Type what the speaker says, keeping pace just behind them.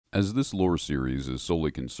As this lore series is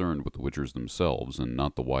solely concerned with the Witchers themselves and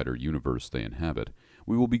not the wider universe they inhabit,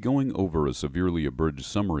 we will be going over a severely abridged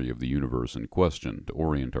summary of the universe in question to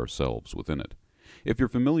orient ourselves within it. If you're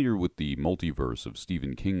familiar with the multiverse of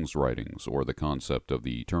Stephen King's writings or the concept of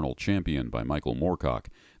the Eternal Champion by Michael Moorcock,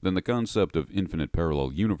 then the concept of infinite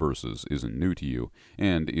parallel universes isn't new to you,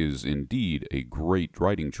 and is indeed a great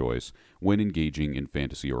writing choice when engaging in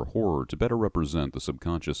fantasy or horror to better represent the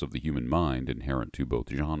subconscious of the human mind inherent to both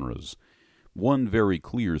genres. One very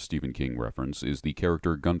clear Stephen King reference is the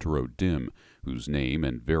character Gunter O'Dim, whose name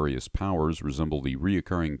and various powers resemble the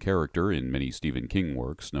reoccurring character in many Stephen King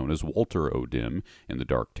works known as Walter O'Dim in The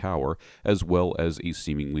Dark Tower, as well as a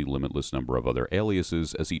seemingly limitless number of other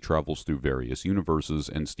aliases as he travels through various universes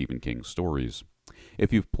and Stephen King stories.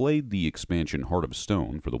 If you've played the expansion Heart of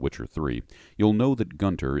Stone for The Witcher 3, you'll know that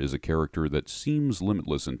Gunter is a character that seems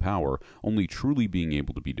limitless in power, only truly being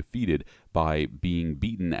able to be defeated by being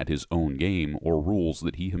beaten at his own game or rules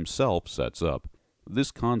that he himself sets up.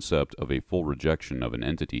 This concept of a full rejection of an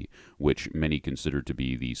entity, which many consider to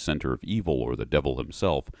be the center of evil or the devil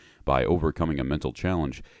himself, by overcoming a mental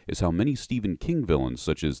challenge, is how many Stephen King villains,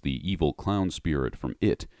 such as the evil clown spirit from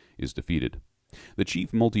It, is defeated. The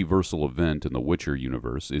chief multiversal event in the Witcher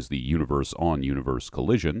universe is the universe-on-universe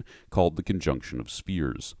collision called the Conjunction of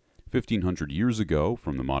Spheres. 1500 years ago,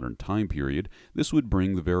 from the modern time period, this would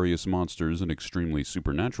bring the various monsters and extremely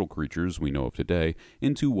supernatural creatures we know of today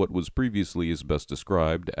into what was previously as best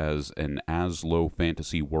described as an as low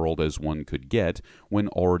fantasy world as one could get when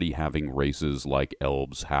already having races like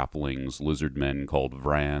elves, halflings, lizard men called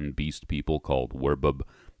Vran, beast people called Werbub,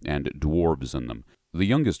 and dwarves in them. The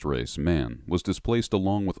youngest race, man, was displaced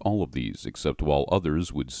along with all of these, except while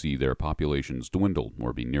others would see their populations dwindle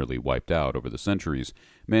or be nearly wiped out over the centuries,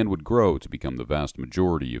 man would grow to become the vast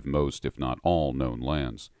majority of most, if not all, known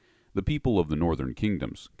lands. The people of the northern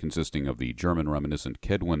kingdoms, consisting of the German reminiscent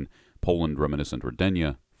Kedwin, Poland reminiscent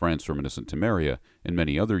Rudenia, France reminiscent Temeria, and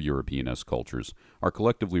many other European-esque cultures, are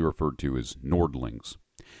collectively referred to as Nordlings.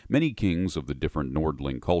 Many kings of the different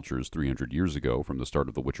Nordling cultures 300 years ago from the start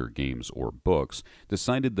of the Witcher games or books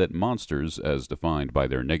decided that monsters, as defined by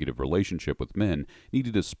their negative relationship with men,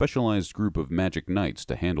 needed a specialized group of magic knights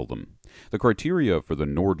to handle them. The criteria for the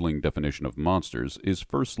Nordling definition of monsters is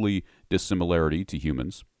firstly dissimilarity to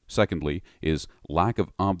humans, secondly is lack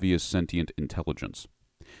of obvious sentient intelligence.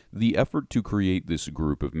 The effort to create this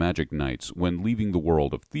group of magic knights when leaving the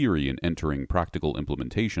world of theory and entering practical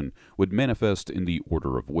implementation would manifest in the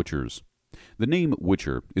Order of Witchers. The name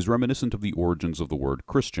Witcher is reminiscent of the origins of the word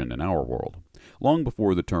Christian in our world. Long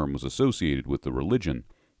before the term was associated with the religion,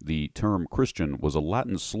 the term Christian was a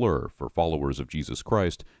Latin slur for followers of Jesus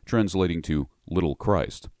Christ, translating to Little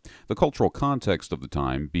Christ, the cultural context of the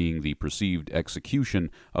time being the perceived execution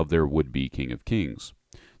of their would-be King of Kings.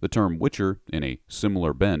 The term Witcher, in a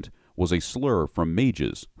similar bent, was a slur from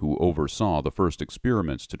mages who oversaw the first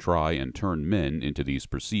experiments to try and turn men into these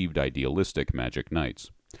perceived idealistic magic knights,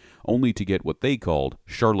 only to get what they called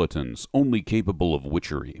charlatans only capable of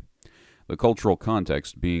witchery. The cultural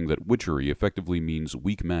context being that witchery effectively means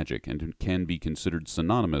weak magic and can be considered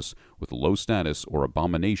synonymous with low status or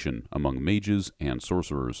abomination among mages and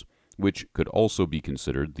sorcerers, which could also be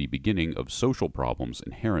considered the beginning of social problems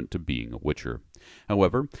inherent to being a witcher.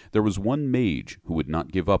 However, there was one mage who would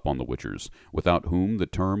not give up on the witchers, without whom the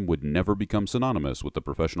term would never become synonymous with the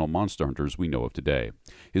professional monster hunters we know of today.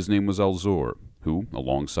 His name was Alzur, who,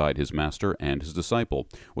 alongside his master and his disciple,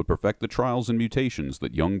 would perfect the trials and mutations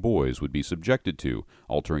that young boys would be subjected to,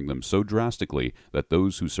 altering them so drastically that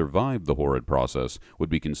those who survived the horrid process would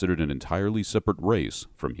be considered an entirely separate race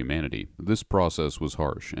from humanity. This process was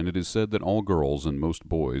harsh, and it is said that all girls and most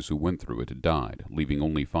boys who went through it died, leaving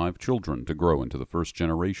only 5 children to grow into the first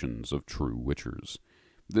generations of true witchers.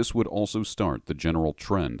 This would also start the general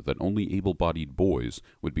trend that only able-bodied boys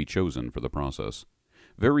would be chosen for the process.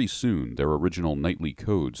 Very soon, their original knightly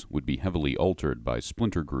codes would be heavily altered by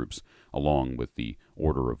splinter groups, along with the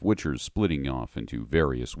Order of Witchers splitting off into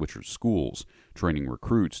various Witcher schools, training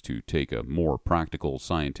recruits to take a more practical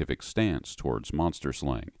scientific stance towards monster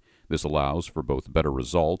slaying. This allows for both better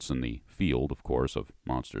results in the field, of course, of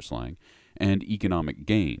monster slaying, and economic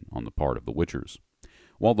gain on the part of the Witchers.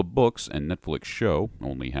 While the books and Netflix show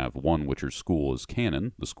only have one Witcher school as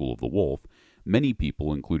canon, the School of the Wolf, many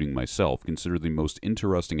people, including myself, consider the most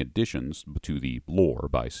interesting additions to the lore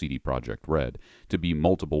by CD Projekt Red to be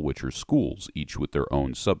multiple Witcher schools, each with their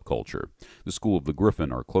own subculture. The School of the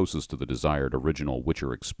Griffin are closest to the desired original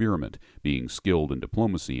Witcher experiment, being skilled in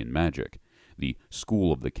diplomacy and magic. The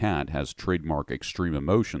School of the Cat has trademark extreme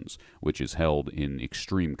emotions, which is held in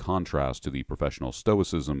extreme contrast to the professional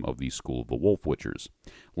stoicism of the School of the Wolf Witchers.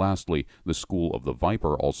 Lastly, the School of the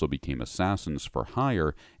Viper also became assassins for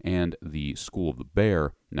hire, and the School of the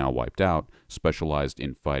Bear, now wiped out, specialized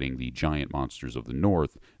in fighting the giant monsters of the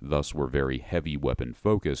north, thus were very heavy weapon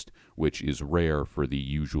focused, which is rare for the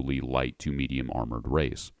usually light to medium armored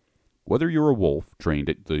race. Whether you're a wolf trained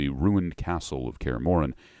at the ruined castle of Kaer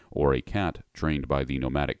Morhen, or a cat trained by the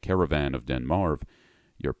nomadic caravan of Den Marv,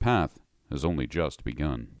 your path has only just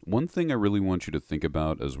begun. One thing I really want you to think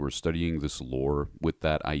about as we're studying this lore, with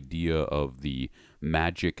that idea of the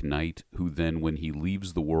magic knight who then, when he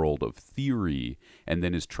leaves the world of theory and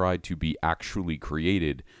then is tried to be actually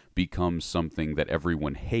created, becomes something that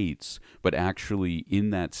everyone hates, but actually in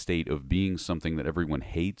that state of being something that everyone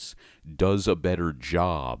hates, does a better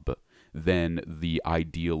job than the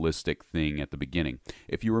idealistic thing at the beginning.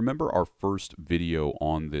 If you remember our first video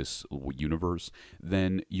on this universe,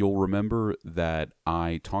 then you'll remember that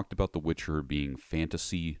I talked about The Witcher being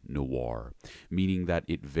fantasy noir, meaning that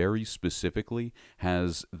it very specifically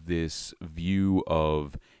has this view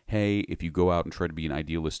of, hey, if you go out and try to be an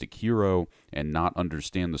idealistic hero and not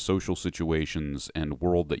understand the social situations and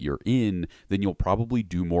world that you're in, then you'll probably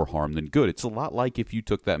do more harm than good. It's a lot like if you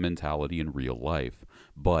took that mentality in real life.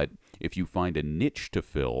 But if you find a niche to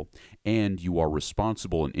fill and you are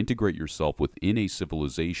responsible and integrate yourself within a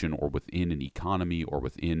civilization or within an economy or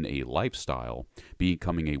within a lifestyle,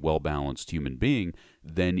 becoming a well-balanced human being,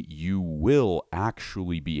 then you will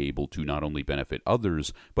actually be able to not only benefit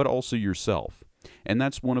others, but also yourself. And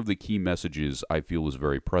that's one of the key messages I feel is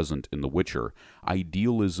very present in The Witcher.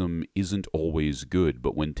 Idealism isn't always good,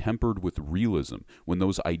 but when tempered with realism, when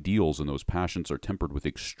those ideals and those passions are tempered with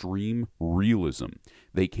extreme realism,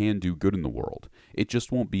 they can do good in the world. It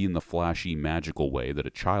just won't be in the flashy, magical way that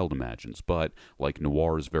a child imagines, but, like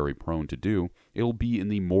noir is very prone to do, it'll be in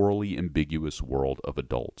the morally ambiguous world of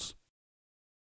adults.